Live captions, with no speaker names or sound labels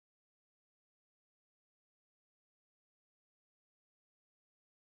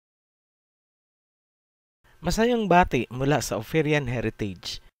Masayang bati mula sa Ophirian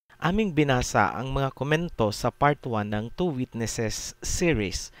Heritage. Aming binasa ang mga komento sa Part 1 ng Two Witnesses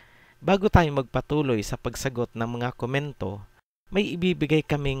series. Bago tayo magpatuloy sa pagsagot ng mga komento, may ibibigay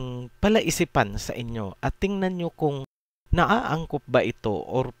kaming palaisipan sa inyo at tingnan nyo kung naaangkop ba ito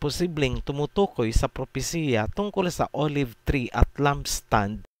or posibleng tumutukoy sa propesiya tungkol sa olive tree at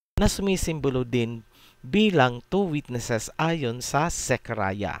lampstand na sumisimbolo din bilang two witnesses ayon sa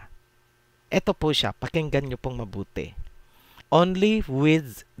Zechariah. Ito po siya, pakinggan nyo pong mabuti. Only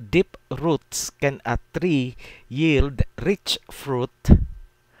with deep roots can a tree yield rich fruit.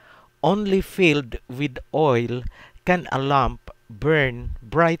 Only filled with oil can a lamp burn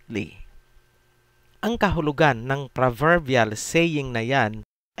brightly. Ang kahulugan ng proverbial saying na yan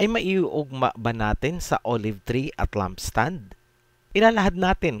ay maiuugma ba natin sa olive tree at lampstand? Ilalahad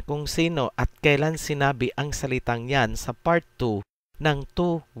natin kung sino at kailan sinabi ang salitang yan sa part 2 ng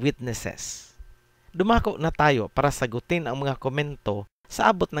Two Witnesses. Dumako na tayo para sagutin ang mga komento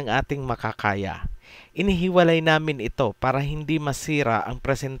sa abot ng ating makakaya. Inihiwalay namin ito para hindi masira ang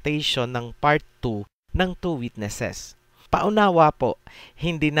presentation ng part 2 ng Two Witnesses. Paunawa po,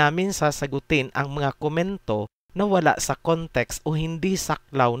 hindi namin sasagutin ang mga komento na wala sa context o hindi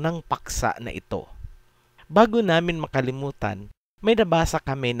saklaw ng paksa na ito. Bago namin makalimutan, may nabasa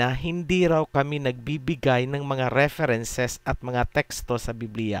kami na hindi raw kami nagbibigay ng mga references at mga teksto sa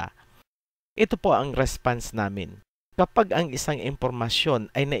Biblia. Ito po ang response namin. Kapag ang isang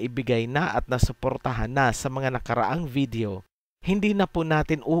impormasyon ay naibigay na at nasuportahan na sa mga nakaraang video, hindi na po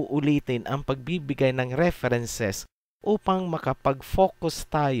natin uulitin ang pagbibigay ng references upang makapag-focus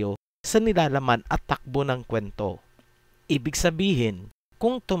tayo sa nilalaman at takbo ng kwento. Ibig sabihin,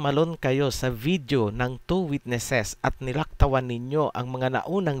 kung tumalon kayo sa video ng Two Witnesses at nilaktawan ninyo ang mga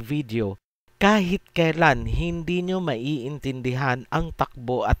naunang video, kahit kailan hindi nyo maiintindihan ang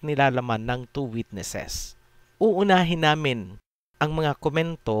takbo at nilalaman ng Two Witnesses. Uunahin namin ang mga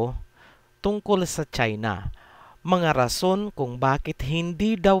komento tungkol sa China. Mga rason kung bakit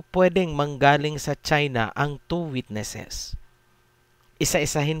hindi daw pwedeng manggaling sa China ang Two Witnesses.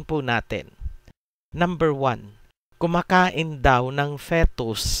 Isa-isahin po natin. Number 1. Kumakain daw ng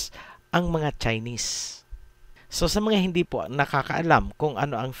fetus ang mga Chinese. So sa mga hindi po nakakaalam kung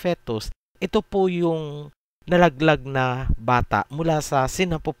ano ang fetus, ito po yung nalaglag na bata mula sa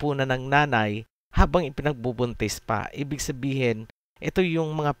sinapupunan ng nanay habang ipinagbubuntis pa. Ibig sabihin, ito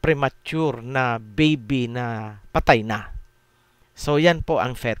yung mga premature na baby na patay na. So yan po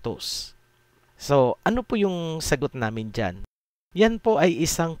ang fetus. So ano po yung sagot namin dyan? Yan po ay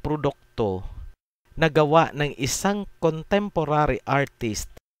isang produkto na gawa ng isang contemporary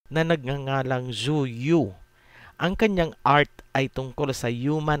artist na nagngangalang Zhu Yu. Ang kanyang art ay tungkol sa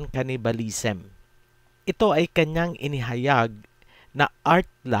human cannibalism. Ito ay kanyang inihayag na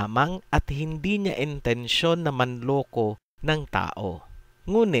art lamang at hindi niya intensyon na manloko ng tao.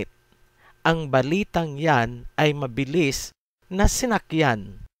 Ngunit, ang balitang yan ay mabilis na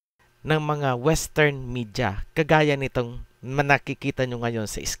sinakyan ng mga western media, kagaya nitong nakikita nyo ngayon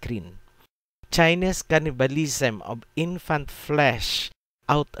sa screen. Chinese cannibalism of infant flesh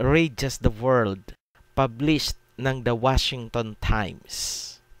outrages the world, published ng The Washington Times.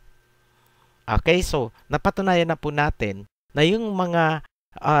 Okay, so napatunayan na po natin na yung mga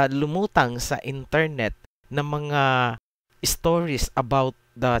lumutang sa internet na mga stories about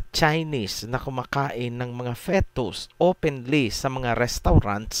the Chinese na kumakain ng mga fetus openly sa mga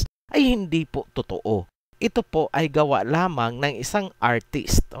restaurants ay hindi po totoo. Ito po ay gawa lamang ng isang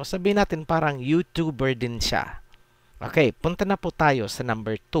artist. O sabihin natin parang YouTuber din siya. Okay, punta na po tayo sa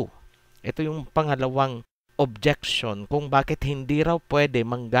number 2. Ito yung pangalawang objection kung bakit hindi raw pwede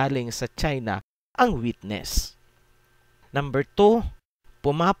manggaling sa China ang witness. Number 2,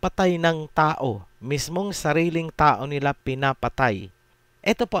 pumapatay ng tao. Mismong sariling tao nila pinapatay.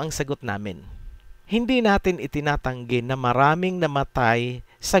 Ito po ang sagot namin. Hindi natin itinatanggi na maraming namatay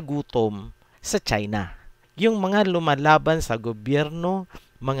sa gutom sa China. Yung mga lumalaban sa gobyerno,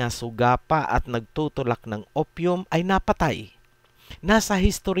 mga sugapa at nagtutulak ng opium ay napatay. Nasa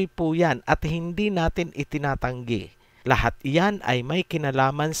history po yan at hindi natin itinatanggi. Lahat iyan ay may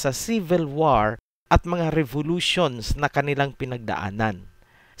kinalaman sa civil war at mga revolutions na kanilang pinagdaanan.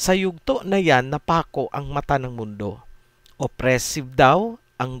 Sa yugto na yan, napako ang mata ng mundo. Oppressive daw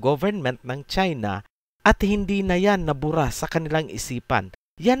ang government ng China at hindi na yan nabura sa kanilang isipan.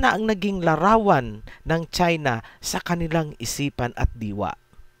 Yan na ang naging larawan ng China sa kanilang isipan at diwa.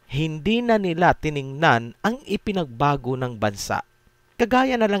 Hindi na nila tiningnan ang ipinagbago ng bansa.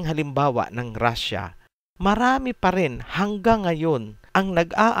 Kagaya na lang halimbawa ng Russia, marami pa rin hanggang ngayon ang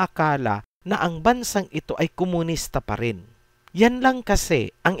nag-aakala na ang bansang ito ay komunista pa rin. Yan lang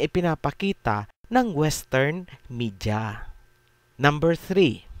kasi ang ipinapakita ng Western media. Number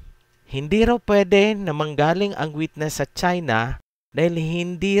 3, hindi raw pwede na manggaling ang witness sa China dahil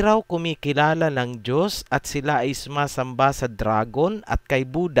hindi raw kumikilala ng Diyos at sila ay sumasamba sa dragon at kay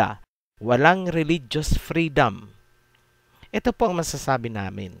Buddha. Walang religious freedom. Ito po ang masasabi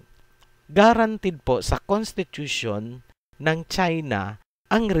namin. Guaranteed po sa Constitution ng China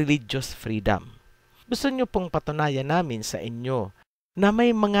ang religious freedom. Gusto nyo pong patunayan namin sa inyo na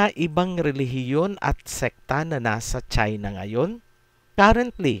may mga ibang relihiyon at sekta na nasa China ngayon?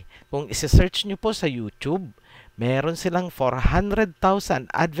 Currently, kung isi-search nyo po sa YouTube, meron silang 400,000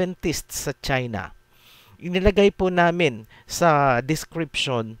 Adventists sa China. Inilagay po namin sa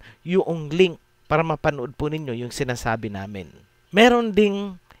description yung link para mapanood po ninyo yung sinasabi namin. Meron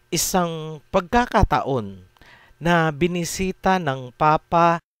ding isang pagkakataon na binisita ng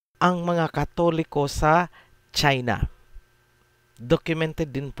Papa ang mga Katoliko sa China. Documented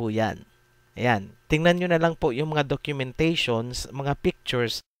din po yan. Ayan, tingnan nyo na lang po yung mga documentations, mga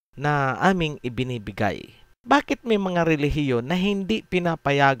pictures na aming ibinibigay. Bakit may mga relihiyon na hindi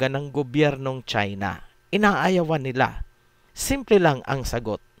pinapayagan ng gobyernong China? Inaayawan nila. Simple lang ang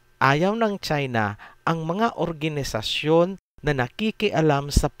sagot. Ayaw ng China ang mga organisasyon na nakikialam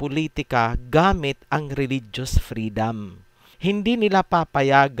sa politika gamit ang religious freedom. Hindi nila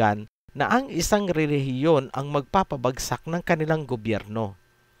papayagan na ang isang relihiyon ang magpapabagsak ng kanilang gobyerno.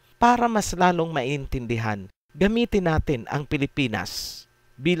 Para mas lalong maintindihan, gamitin natin ang Pilipinas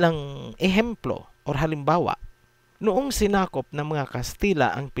bilang ehemplo o halimbawa. Noong sinakop ng mga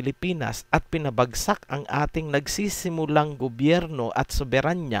Kastila ang Pilipinas at pinabagsak ang ating nagsisimulang gobyerno at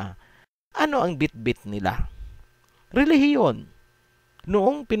soberanya, ano ang bitbit nila? Relihiyon.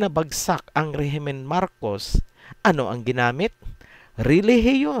 Noong pinabagsak ang rehimen Marcos, ano ang ginamit?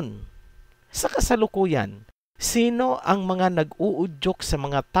 Relihiyon. Sa kasalukuyan, sino ang mga nag-uudyok sa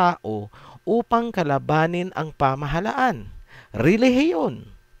mga tao upang kalabanin ang pamahalaan? Relihiyon.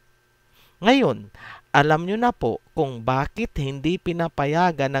 Ngayon, alam nyo na po kung bakit hindi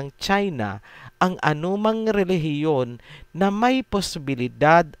pinapayagan ng China ang anumang relihiyon na may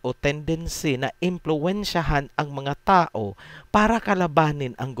posibilidad o tendency na impluwensyahan ang mga tao para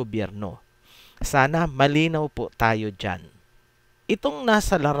kalabanin ang gobyerno. Sana malinaw po tayo dyan. Itong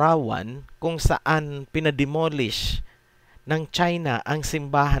nasa larawan kung saan pinademolish ng China ang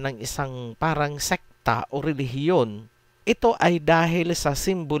simbahan ng isang parang sekta o relihiyon, ito ay dahil sa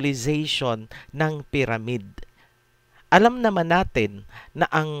symbolization ng pyramid. Alam naman natin na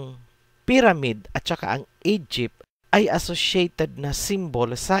ang pyramid at saka ang Egypt ay associated na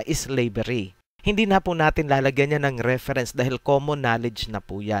symbol sa slavery. Hindi na po natin lalagyan niya ng reference dahil common knowledge na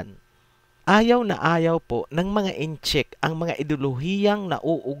po yan. Ayaw na ayaw po ng mga inchik ang mga ideolohiyang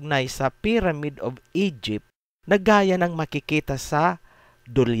nauugnay sa Pyramid of Egypt na gaya ng makikita sa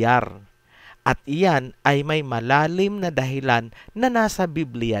dolyar. At iyan ay may malalim na dahilan na nasa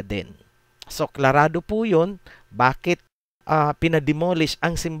Biblia din. So, klarado po yun bakit pinademolish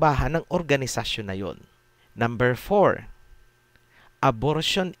ang simbahan ng organisasyon na yun. Number 4,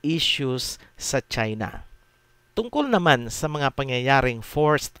 abortion issues sa China. Tungkol naman sa mga pangyayaring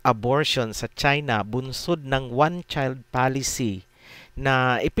forced abortion sa China, bunsod ng one-child policy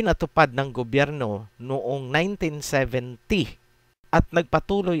na ipinatupad ng gobyerno noong 1970 at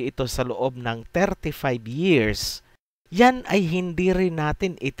nagpatuloy ito sa loob ng 35 years, yan ay hindi rin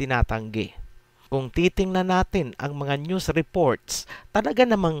natin itinatanggi. Kung titingnan natin ang mga news reports, talaga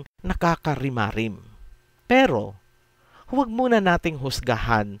namang nakakarimarim. Pero, huwag muna nating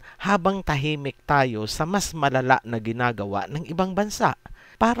husgahan habang tahimik tayo sa mas malala na ginagawa ng ibang bansa.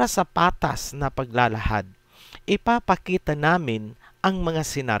 Para sa patas na paglalahad, ipapakita namin ang mga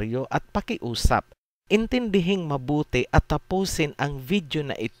senaryo at pakiusap. Intindihing mabuti at tapusin ang video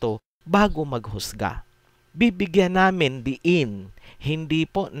na ito bago maghusga. Bibigyan namin diin, hindi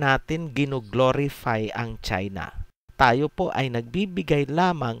po natin ginoglorify ang China. Tayo po ay nagbibigay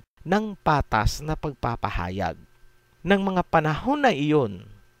lamang ng patas na pagpapahayag. Nang mga panahon na iyon,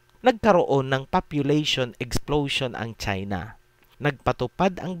 nagkaroon ng population explosion ang China.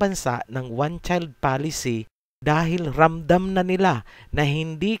 Nagpatupad ang bansa ng one-child policy dahil ramdam na nila na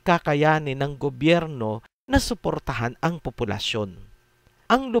hindi kakayanin ng gobyerno na suportahan ang populasyon.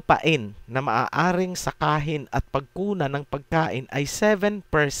 Ang lupain na maaaring sakahin at pagkunan ng pagkain ay 7%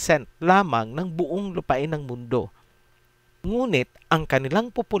 lamang ng buong lupain ng mundo. Ngunit ang kanilang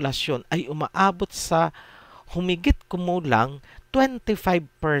populasyon ay umaabot sa humigit kumulang 25%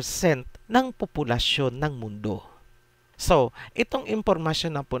 ng populasyon ng mundo. So, itong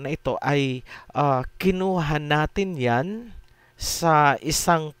impormasyon na po na ito ay kinuha natin yan sa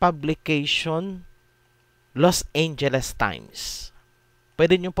isang publication, Los Angeles Times.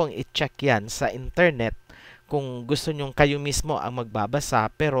 Pwede nyo pong i-check yan sa internet kung gusto nyo kayo mismo ang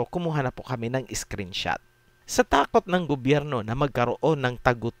magbabasa, pero kumuha na po kami ng screenshot. Sa takot ng gobyerno na magkaroon ng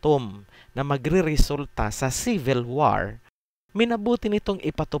tagutom na magre-resulta sa civil war, minabuti nitong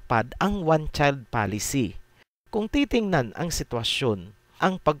ipatupad ang one-child policy. Kung titingnan ang sitwasyon,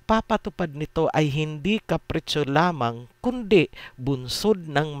 ang pagpapatupad nito ay hindi kapritsyo lamang kundi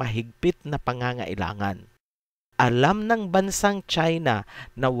bunsod ng mahigpit na pangangailangan. Alam ng bansang China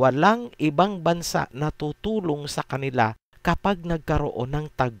na walang ibang bansa na tutulong sa kanila kapag nagkaroon ng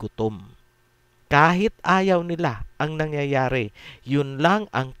tagutom. Kahit ayaw nila ang nangyayari, yun lang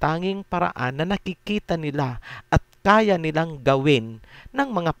ang tanging paraan na nakikita nila at kaya nilang gawin ng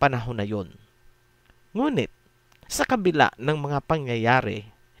mga panahon na yun. Ngunit, sa kabila ng mga pangyayari,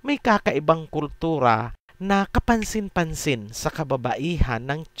 may kakaibang kultura na kapansin-pansin sa kababaihan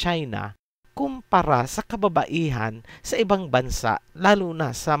ng China kumpara sa kababaihan sa ibang bansa, lalo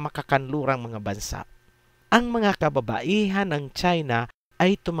na sa makakanlurang mga bansa. Ang mga kababaihan ng China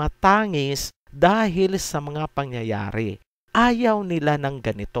ay tumatangis dahil sa mga pangyayari. Ayaw nila ng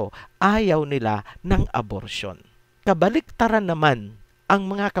ganito, ayaw nila ng abortion. Kabaliktaran naman ang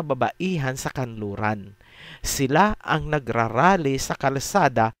mga kababaihan sa kanluran. Sila ang nagrarally sa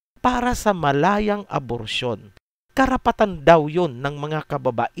kalsada para sa malayang aborsyon. Karapatan daw yun ng mga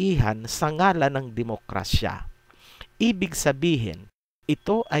kababaihan sa ngalan ng demokrasya. Ibig sabihin,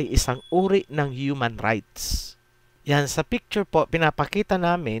 ito ay isang uri ng human rights. Yan, sa picture po, pinapakita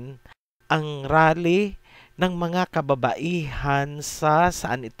namin ang rally ng mga kababaihan sa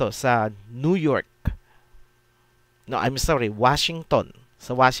New York. Washington.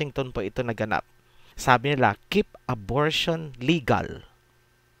 Sa Washington po ito naganap. Sabi nila, keep abortion legal.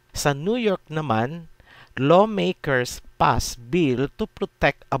 Sa New York naman, lawmakers pass bill to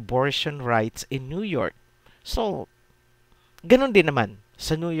protect abortion rights in New York. So, ganun din naman.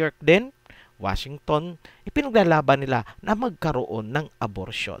 Sa New York din, Washington, ipinaglalaban nila na magkaroon ng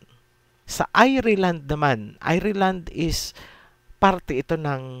abortion. Sa Ireland naman, Ireland is parte ito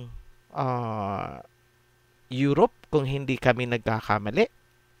ng Europe, kung hindi kami nagkakamali.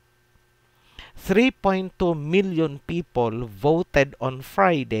 3.2 million people voted on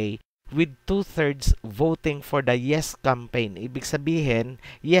Friday with 2/3 voting for the yes campaign. Ibig sabihin,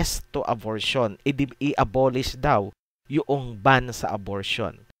 yes to abortion. I-abolish daw yung ban sa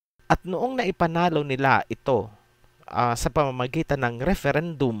abortion. At noong naipanalo nila ito sa pamamagitan ng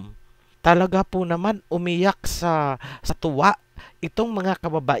referendum, talaga po naman umiyak sa tuwa itong mga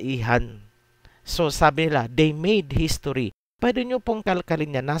kababaihan. So sabi nila, they made history. Pwede nyo pong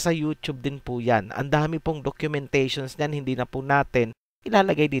kalkalin yan. Nasa YouTube din po yan. Ang dami pong documentations niyan, hindi na po natin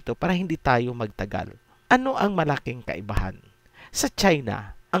ilalagay dito para hindi tayo magtagal. Ano ang malaking kaibahan? Sa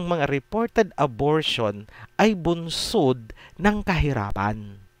China, ang mga reported abortion ay bunsod ng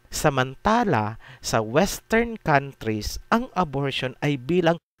kahirapan. Samantala, sa Western countries, ang abortion ay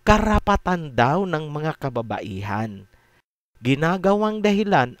bilang karapatan daw ng mga kababaihan. Ginagawang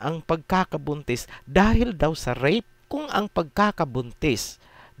dahilan ang pagkakabuntis dahil daw sa rape. Kung ang pagkakabuntis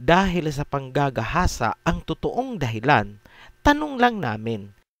dahil sa panggagahasa ang totoong dahilan, tanong lang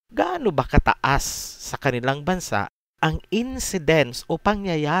namin, gaano ba kataas sa kanilang bansa ang incidence o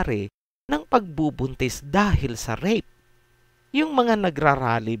pangyayari ng pagbubuntis dahil sa rape? Yung mga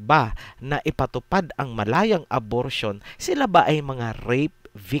nagrarally ba na ipatupad ang malayang abortion, sila ba ay mga rape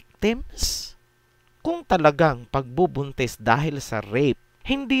victims? Kung talagang pagbubuntis dahil sa rape,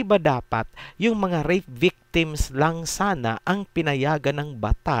 hindi ba dapat yung mga rape victims lang sana ang pinayagan ng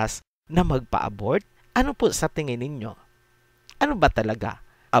batas na magpa-abort? Ano po sa tingin ninyo? Ano ba talaga?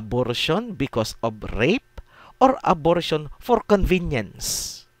 Abortion because of rape or abortion for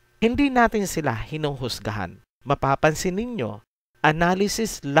convenience? Hindi natin sila hinuhusgahan. Mapapansin ninyo,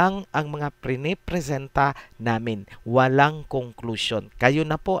 analysis lang ang mga pinipresenta namin. Walang conclusion. Kayo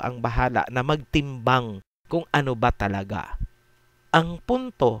na po ang bahala na magtimbang kung ano ba talaga. Ang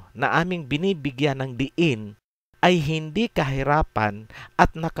punto na aming binibigyan ng diin ay hindi kahirapan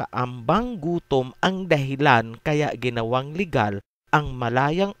at nakaambang gutom ang dahilan kaya ginawang legal ang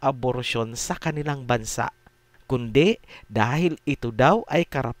malayang aborsyon sa kanilang bansa, kundi dahil ito daw ay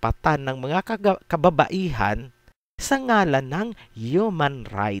karapatan ng mga kababaihan sa ngalan ng human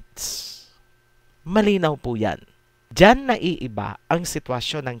rights. Malinaw po yan. Diyan naiiba ang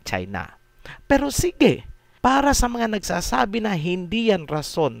sitwasyon ng China. Pero sige, para sa mga nagsasabi na hindi yan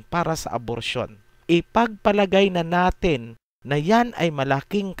rason para sa aborsyon, ipagpalagay na natin na yan ay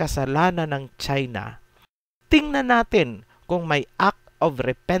malaking kasalanan ng China. Tingnan natin kung may act of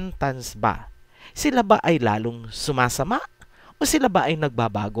repentance ba. Sila ba ay lalong sumasama o sila ba ay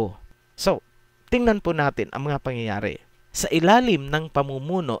nagbabago? So, tingnan po natin ang mga pangyayari. Sa ilalim ng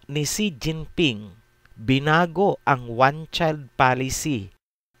pamumuno ni Xi Jinping, binago ang one-child policy.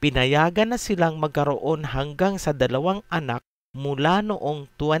 Pinayagan na silang magkaroon hanggang sa 2 anak mula noong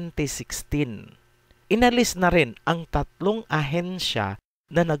 2016. Inalis na rin ang 3 ahensya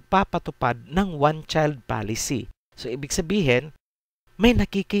na nagpapatupad ng one-child policy. So, ibig sabihin, may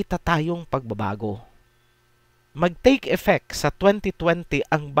nakikita tayong pagbabago. Mag-take effect sa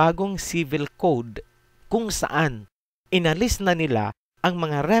 2020 ang bagong civil code kung saan inalis na nila ang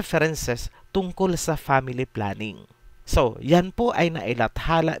mga references tungkol sa family planning. So, yan po ay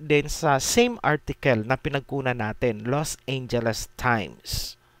nailathala din sa same article na pinagkunan natin, Los Angeles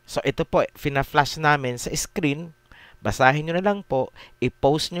Times. So, ito po, fina-flash namin sa screen. Basahin nyo na lang po,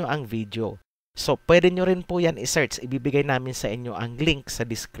 i-post nyo ang video. So, pwede nyo rin po yan i-search. Ibibigay namin sa inyo ang link sa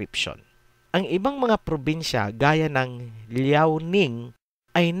description. Ang ibang mga probinsya, gaya ng Liaoning,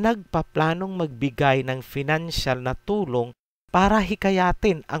 ay nagpaplanong magbigay ng financial na tulong para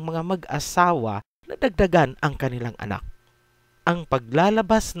hikayatin ang mga mag-asawa na dagdagan ang kanilang anak. Ang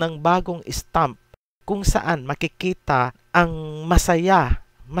paglalabas ng bagong stamp kung saan makikita ang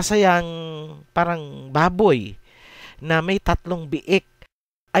masayang parang baboy na may 3 biik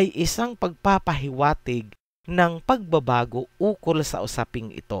ay isang pagpapahiwatig ng pagbabago ukol sa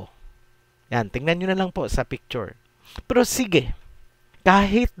usaping ito. Yan, tingnan nyo na lang po sa picture. Pero sige,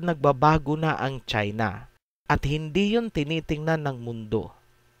 kahit nagbabago na ang China at hindi yun tinitingnan ng mundo,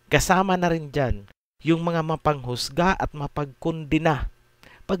 kasama na rin dyan yung mga mapanghusga at mapagkundina.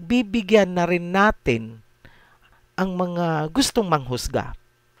 Pagbibigyan na rin natin ang mga gustong manghusga.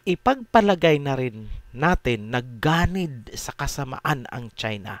 Ipagpalagay na rin natin na ganid sa kasamaan ang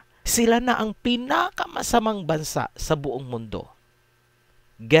China. Sila na ang pinakamasamang bansa sa buong mundo.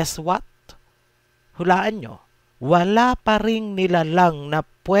 Guess what? Hulaan nyo. Wala pa ring nilalang na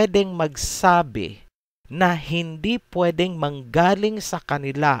pwedeng magsabi na hindi pwedeng manggaling sa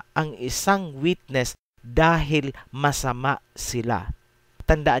kanila ang isang witness dahil masama sila.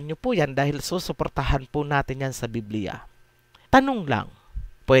 Tandaan nyo po yan dahil susuportahan po natin yan sa Biblia. Tanong lang,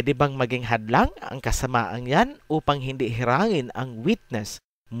 pwede bang maging hadlang ang kasamaang yan upang hindi hirangin ang witness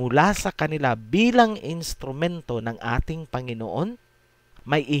mula sa kanila bilang instrumento ng ating Panginoon?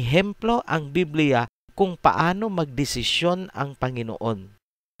 May ehemplo ang Biblia kung paano magdesisyon ang Panginoon.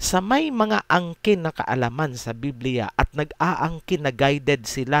 Sa may mga angkin na kaalaman sa Biblia at nag-aangkin na guided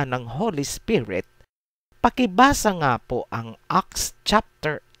sila ng Holy Spirit, pakibasa nga po ang Acts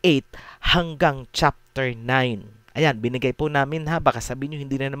chapter 8 hanggang chapter 9. Ayan, binigay po namin ha, baka sabihin nyo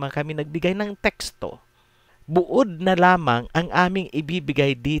hindi na naman kami nagbigay ng teksto. Buod na lamang ang aming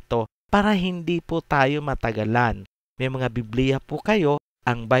ibibigay dito para hindi po tayo matagalan. May mga Biblia po kayo,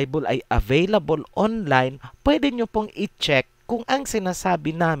 ang Bible ay available online, pwede nyo pong i-check kung ang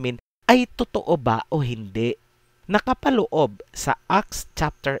sinasabi namin ay totoo ba o hindi. Nakapaloob sa Acts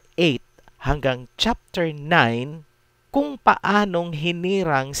chapter 8 hanggang chapter 9 kung paanong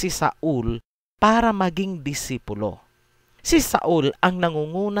hinirang si Saul para maging disipulo. Si Saul ang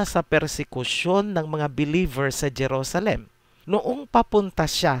nangunguna sa persekusyon ng mga believers sa Jerusalem. Noong papunta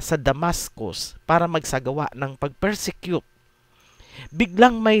siya sa Damascus para magsagawa ng pag-persecute,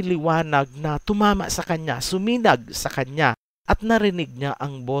 biglang may liwanag na tumama sa kanya, suminag sa kanya, at narinig niya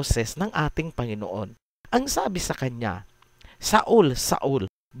ang boses ng ating Panginoon. Ang sabi sa kanya, Saul, Saul,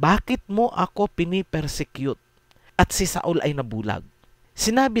 bakit mo ako pinipersecute? At si Saul ay nabulag.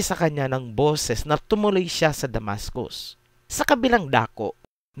 Sinabi sa kanya ng boses na tumuloy siya sa Damascus. Sa kabilang dako,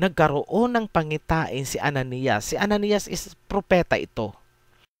 nagkaroon ng pangitain si Ananias. Si Ananias is propeta ito.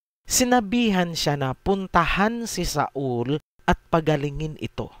 Sinabihan siya na puntahan si Saul at pagalingin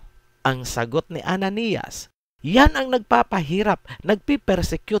ito. Ang sagot ni Ananias, yan ang nagpapahirap,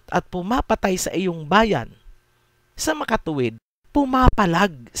 nagpipersecute at pumapatay sa iyong bayan. Sa makatuwid,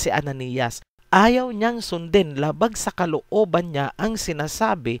 pumapalag si Ananias. Ayaw niyang sundin labag sa kalooban niya ang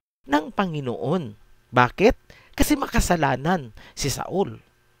sinasabi ng Panginoon. Bakit? Kasi makasalanan si Saul.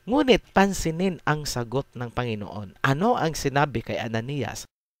 Ngunit pansinin ang sagot ng Panginoon. Ano ang sinabi kay Ananias?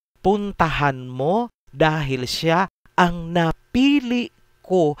 Puntahan mo dahil siya ang napili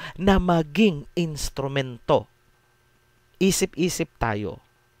ko na maging instrumento. Isip-isip tayo.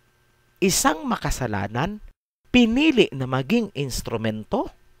 Isang makasalanan, pinili na maging instrumento?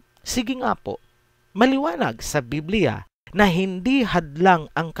 Sige nga po, maliwanag sa Biblia na hindi hadlang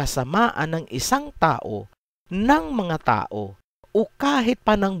ang kasamaan ng isang tao, ng mga tao, o kahit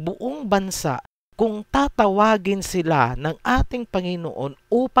pa ng buong bansa kung tatawagin sila ng ating Panginoon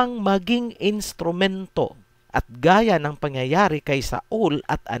upang maging instrumento. At gaya ng pangyayari kay Saul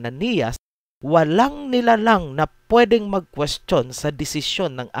at Ananias, walang nilalang na pwedeng mag-question sa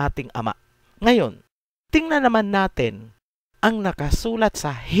desisyon ng ating Ama. Ngayon, tingnan naman natin ang nakasulat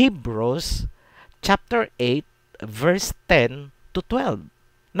sa Hebrews chapter 8 verse 10 to 12.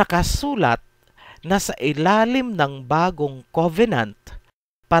 Nakasulat na sa ilalim ng bagong covenant,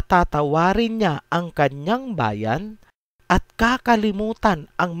 patatawarin niya ang kanyang bayan at kakalimutan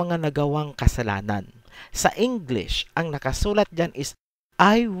ang mga nagawang kasalanan. Sa English, ang nakasulat dyan is,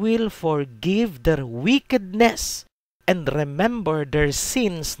 I will forgive their wickedness and remember their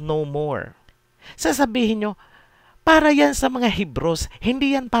sins no more. Sasabihin nyo, para yan sa mga Hebrews,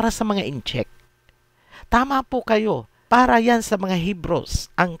 hindi yan para sa mga incheck. Tama po kayo, para yan sa mga Hebrews,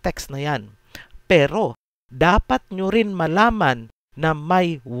 ang text na yan. Pero, dapat nyo rin malaman na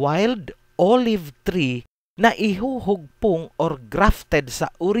may wild olive tree na ihuhugpong or grafted sa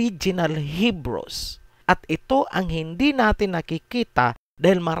original Hebrews. At ito ang hindi natin nakikita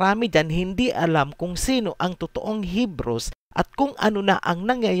dahil marami dyan hindi alam kung sino ang totoong Hebrews at kung ano na ang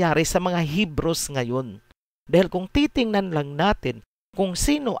nangyayari sa mga Hebrews ngayon. Dahil kung titingnan lang natin kung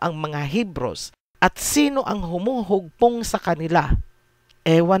sino ang mga Hebrews at sino ang humuhugpong sa kanila,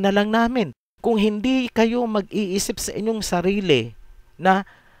 ewan na lang namin kung hindi kayo mag-iisip sa inyong sarili na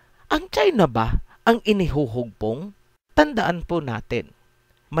ang China ba ang inihuhugpong? Tandaan po natin,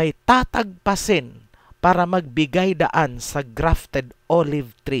 may tatagpasin para magbigay daan sa grafted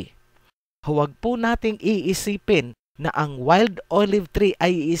olive tree. Huwag po nating iisipin na ang wild olive tree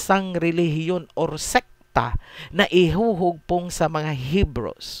ay isang relihiyon or sekta na ihuhugpong sa mga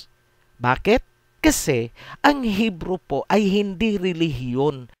Hebrews. Bakit? Kasi ang Hebrew po ay hindi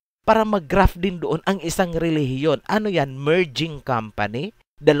relihiyon. Para mag-graft din doon ang isang relihiyon. Ano yan? Merging company?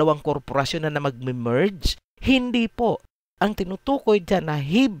 Dalawang korporasyon na mag-merge? Hindi po. Ang tinutukoy dyan na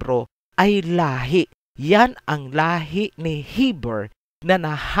Hebrew ay lahi. Yan ang lahi ni Heber na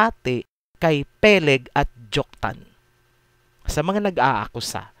nahati kay Peleg at Joktan. Sa mga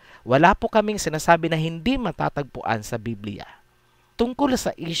nag-aakusa, wala po kaming sinasabi na hindi matatagpuan sa Biblia. Tungkol sa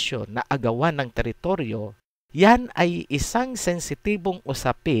isyo na agawan ng teritoryo, yan ay isang sensitibong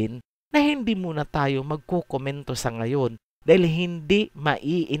usapin na hindi muna tayo magkukomento sa ngayon dahil hindi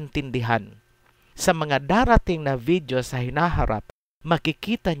maiintindihan. Sa mga darating na video sa hinaharap,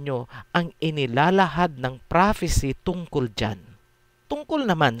 makikita nyo ang inilalahad ng prophecy tungkol dyan. Tungkol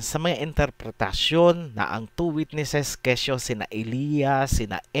naman sa mga interpretasyon na ang two witnesses kesyo sina Elias,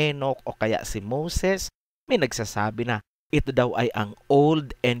 sina Enoch o kaya si Moses, may nagsasabi na ito daw ay ang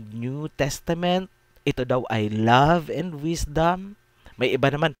Old and New Testament. Ito daw ay love and wisdom. May iba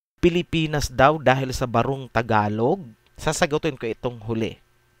naman, Pilipinas daw dahil sa barong Tagalog. Sasagutin ko itong huli.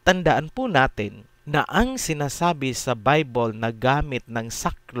 Tandaan po natin na ang sinasabi sa Bible na gamit ng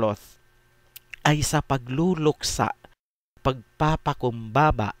sackcloth ay sa pagluluksa,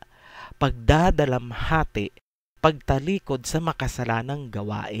 pagpapakumbaba, pagdadalamhati, pagtalikod sa makasalanang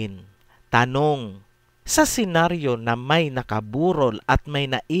gawain. Tanong, sa senaryo na may nakaburol at may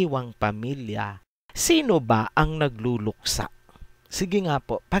naiwang pamilya, sino ba ang nagluluksa? Sige nga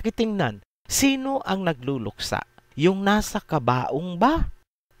po, pakitingnan. Sino ang nagluluksa? Yung nasa kabaong ba?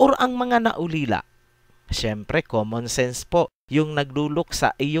 Or ang mga naulila? Siyempre, common sense po. Yung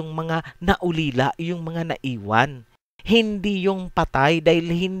nagluluksa ay yung mga naulila, yung mga naiwan. Hindi yung patay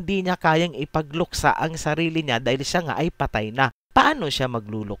dahil hindi niya kayang ipagluksa ang sarili niya dahil siya nga ay patay na. Paano siya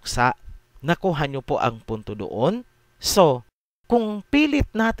magluluksa? Nakuha niyo po ang punto doon? So, kung pilit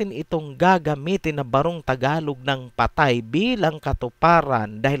natin itong gagamitin na barong Tagalog ng patay bilang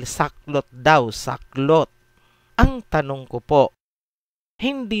katuparan dahil saklot daw, saklot. Ang tanong ko po,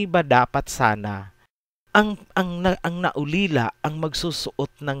 hindi ba dapat sana ang naulila ang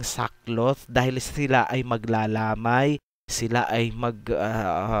magsusuot ng saklot dahil sila ay maglalamay, sila ay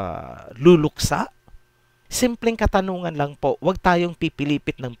magluluksa? Simpleng katanungan lang po, huwag tayong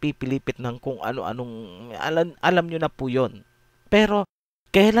pipilipit ng kung ano-anong, alam nyo na po yun. Pero,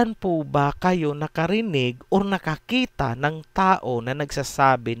 kailan po ba kayo nakarinig o nakakita ng tao na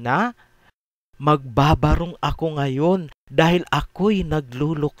nagsasabi na magbabarong ako ngayon dahil ako'y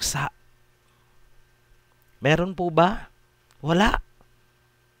nagluluksa? Meron po ba? Wala.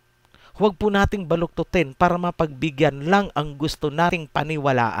 Huwag po nating baluktutin para mapagbigyan lang ang gusto nating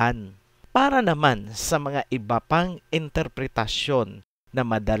paniwalaan. Para naman sa mga iba pang interpretasyon na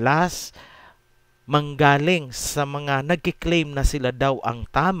madalas manggaling sa mga nagkiklaim na sila daw ang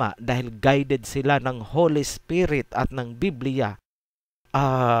tama dahil guided sila ng Holy Spirit at ng Biblia.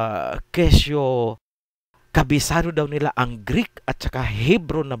 Kesyo, kabisado daw nila ang Greek at saka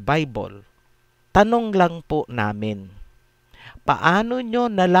Hebrew na Bible. Tanong lang po namin, paano nyo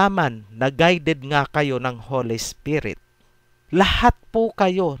nalaman na guided nga kayo ng Holy Spirit? Lahat po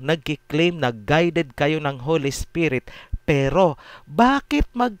kayo nagkiklaim na guided kayo ng Holy Spirit, pero bakit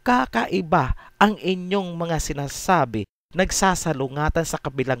magkakaiba ang inyong mga sinasabi nagsasalungatan sa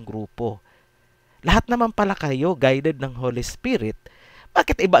kabilang grupo. Lahat naman pala kayo guided ng Holy Spirit.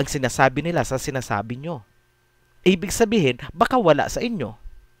 Bakit iba ang sinasabi nila sa sinasabi nyo? Ibig sabihin, baka wala sa inyo.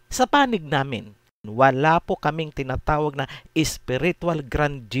 Sa panig namin, wala po kaming tinatawag na spiritual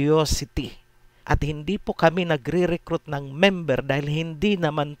grandiosity. At hindi po kami nagre-recruit ng member dahil hindi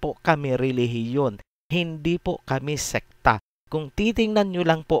naman po kami relihiyon. Hindi po kami sekta. Kung titingnan nyo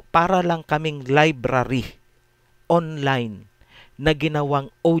lang po, para lang kaming library online na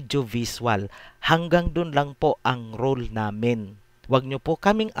ginawang audiovisual. Hanggang dun lang po ang role namin. Huwag nyo po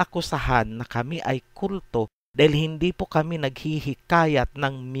kaming akusahan na kami ay kulto dahil hindi po kami naghihikayat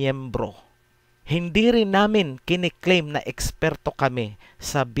ng miyembro. Hindi rin namin kiniklaim na eksperto kami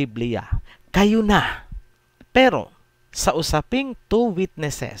sa Biblia. Kayo na. Pero sa usaping two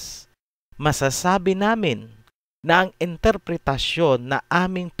witnesses, masasabi namin na ang interpretasyon na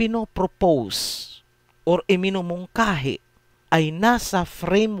aming pinopropose or iminumungkahi ay nasa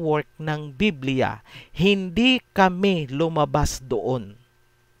framework ng Biblia. Hindi kami lumabas doon.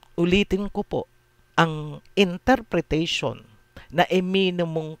 Ulitin ko po, ang interpretation na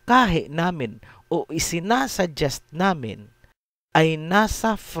iminumungkahi namin o isinasuggest namin ay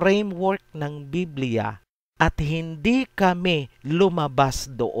nasa framework ng Biblia at hindi kami lumabas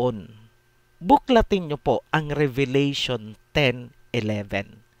doon. Buklatin niyo po ang Revelation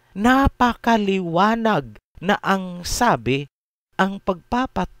 10:11. Napakaliwanag na ang sabi, ang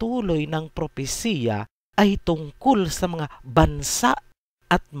pagpapatuloy ng propesiya ay tungkol sa mga bansa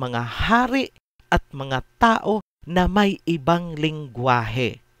at mga hari at mga tao na may ibang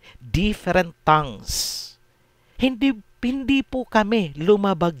lingwahe, different tongues. Hindi po kami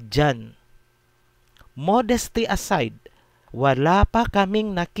lumabag dyan. Modesty aside, wala pa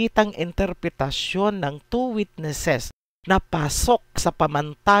kaming nakitang interpretasyon ng two witnesses na pasok sa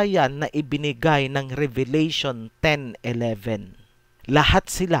pamantayan na ibinigay ng Revelation 10:11. Lahat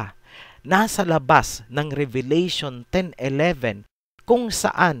sila nasa labas ng Revelation 10:11 kung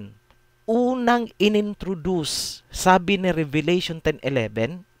saan unang inintroduce, sabi ni Revelation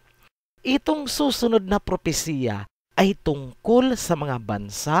 10:11, itong susunod na propesiya ay tungkol sa mga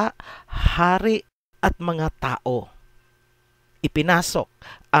bansa, hari at mga tao. Ipinasok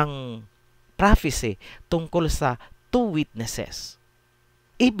ang prophecy tungkol sa two witnesses.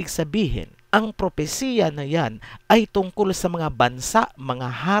 Ibig sabihin, ang propesiya na yan ay tungkol sa mga bansa, mga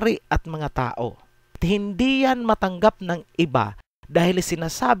hari at mga tao. At hindi yan matanggap ng iba dahil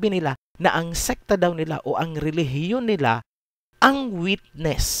sinasabi nila na ang sekta daw nila o ang relihiyon nila ang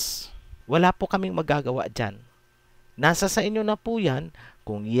witness. Wala po kaming magagawa dyan. Nasa sa inyo na po yan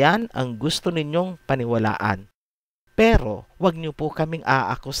kung yan ang gusto ninyong paniwalaan. Pero wag niyo po kaming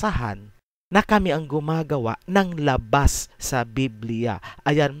aakusahan na kami ang gumagawa ng labas sa Biblia.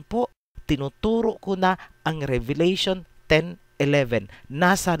 Ayan po, tinuturo ko na ang Revelation 10:11.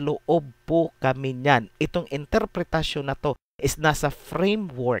 Nasa loob po kami niyan. Itong interpretasyon na to is nasa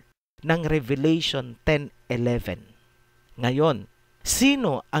framework ng Revelation 10:11. Ngayon,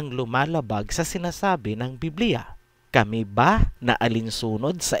 sino ang lumalabag sa sinasabi ng Biblia? Kami ba na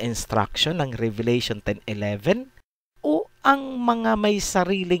alinsunod sa instruction ng Revelation 10:11? O ang mga may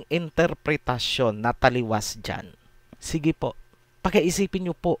sariling interpretasyon na taliwas dyan? Sige po, pakaisipin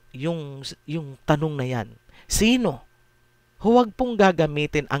nyo po yung tanong na yan. Sino? Huwag pong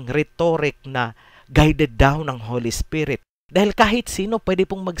gagamitin ang rhetoric na guided daw ng Holy Spirit. Dahil kahit sino pwede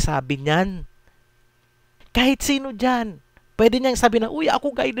pong magsabi niyan. Kahit sino dyan. Pwede niyang sabi na, uy,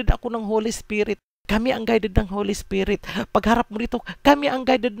 ako guided ako ng Holy Spirit. Kami ang guided ng Holy Spirit. Pagharap mo dito, kami ang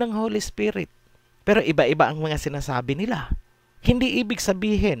guided ng Holy Spirit. Pero iba-iba ang mga sinasabi nila. Hindi ibig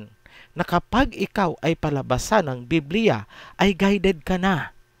sabihin na kapag ikaw ay palabasan ng Biblia, ay guided ka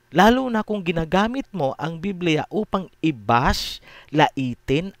na. Lalo na kung ginagamit mo ang Biblia upang i-bash,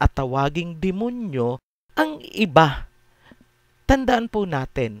 laitin at tawaging demonyo ang iba. Tandaan po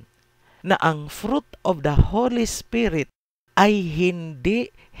natin na ang fruit of the Holy Spirit ay hindi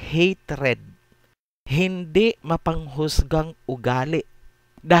hatred, hindi mapanghusgang ugali.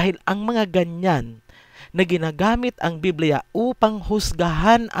 Dahil ang mga ganyan na ginagamit ang Biblia upang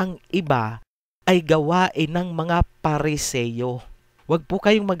husgahan ang iba ay gawain ng mga Pariseyo. Huwag po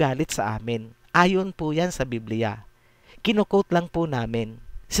kayong magalit sa amin. Ayon po yan sa Biblia. Kinukot lang po namin.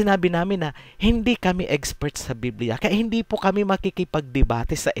 Sinabi namin na hindi kami experts sa Biblia, kaya hindi po kami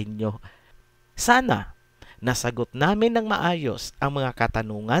makikipagdebate sa inyo. Sana nasagot namin ng maayos ang mga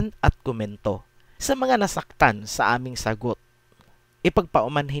katanungan at komento. Sa mga nasaktan sa aming sagot,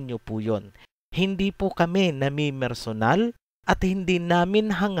 ipagpaumanhin niyo po yun. Hindi po kami namimersonal at hindi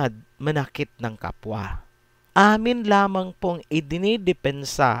namin hangad manakit ng kapwa. Amin lamang pong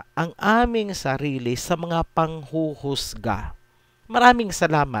idinidepensa ang aming sarili sa mga panghuhusga. Maraming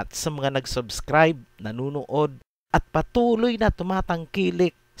salamat sa mga nag-subscribe, nanunood, at patuloy na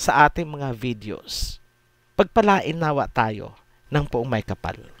tumatangkilik sa ating mga videos. Pagpalain nawa tayo ng poong may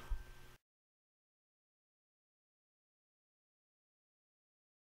kapal.